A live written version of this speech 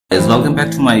Guys, welcome back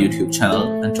to my YouTube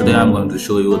channel, and today I'm going to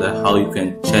show you that how you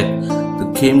can check the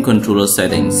game controller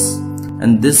settings.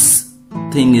 And this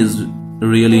thing is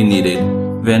really needed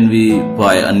when we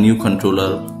buy a new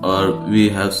controller, or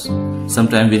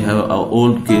sometimes we have our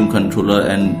old game controller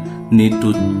and need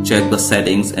to check the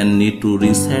settings and need to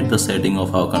reset the setting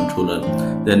of our controller.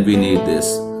 Then we need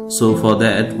this. So for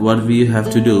that, what we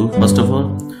have to do, first of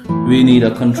all, we need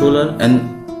a controller and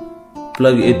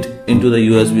plug it into the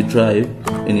USB drive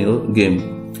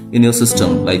in your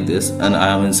system like this, and I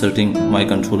am inserting my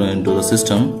controller into the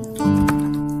system.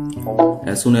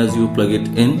 As soon as you plug it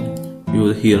in, you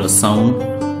will hear a sound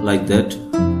like that.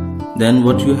 Then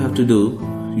what you have to do,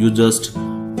 you just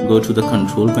go to the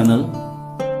control panel,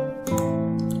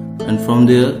 and from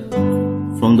there,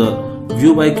 from the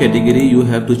view by category, you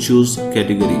have to choose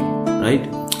category, right?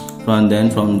 And then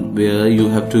from where you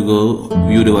have to go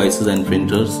view devices and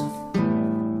printers.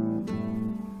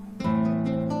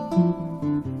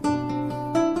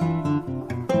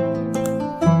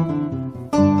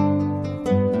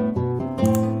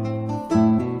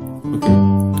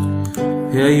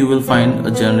 Here you will find a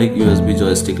generic USB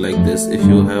joystick like this. If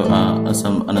you have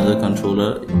another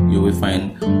controller, you will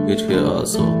find it here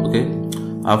also. Okay.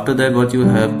 After that, what you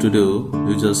have to do,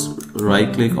 you just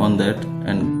right click on that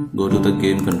and go to the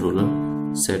game controller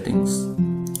settings.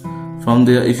 From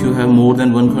there, if you have more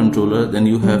than one controller, then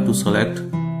you have to select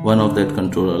one of that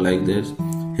controller like this.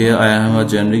 Here I have a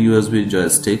generic USB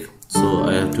joystick, so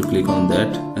I have to click on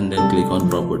that and then click on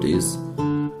properties.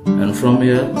 And from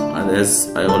here,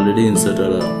 as I already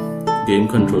inserted a game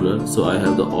controller, so I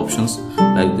have the options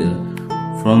like this.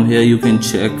 From here you can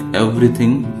check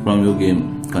everything from your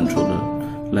game controller.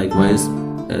 Likewise,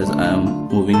 as I am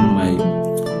moving my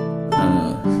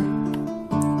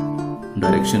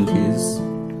direction keys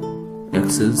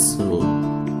axis, so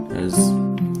as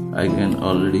I can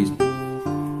already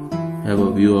have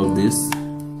a view of this,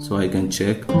 so I can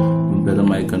check whether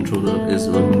my controller is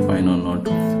working fine or not.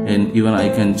 And even I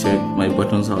can check my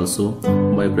buttons also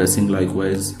by pressing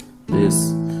likewise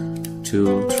this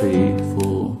 2, 3,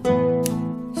 4,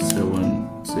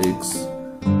 7, 6,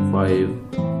 5,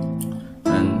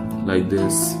 and like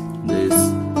this,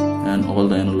 and all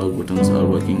the analog buttons are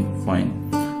working fine.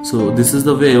 So this is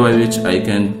the way by which I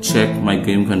can check my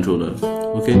game controller.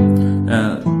 Okay,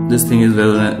 this thing is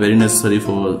very necessary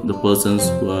for the persons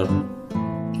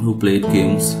who played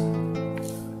games,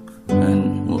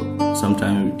 and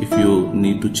sometimes if you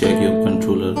need to check your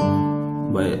controller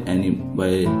for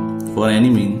any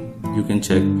mean, you can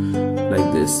check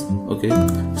like this. Okay,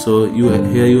 so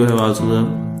here you have also the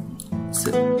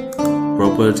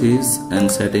properties and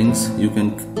settings. You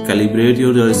can calibrate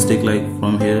your joystick like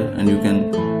from here, and you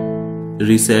can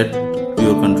reset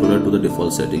your controller to the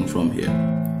default setting from here.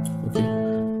 Okay,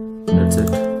 that's it.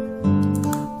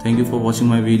 Thank you for watching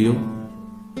my video,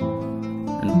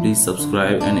 and please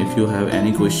subscribe, and if you have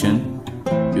any question,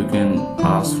 you can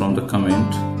ask from the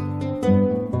comment.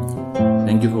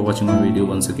 Thank you for watching my video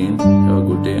once again. Have a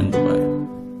good day and bye.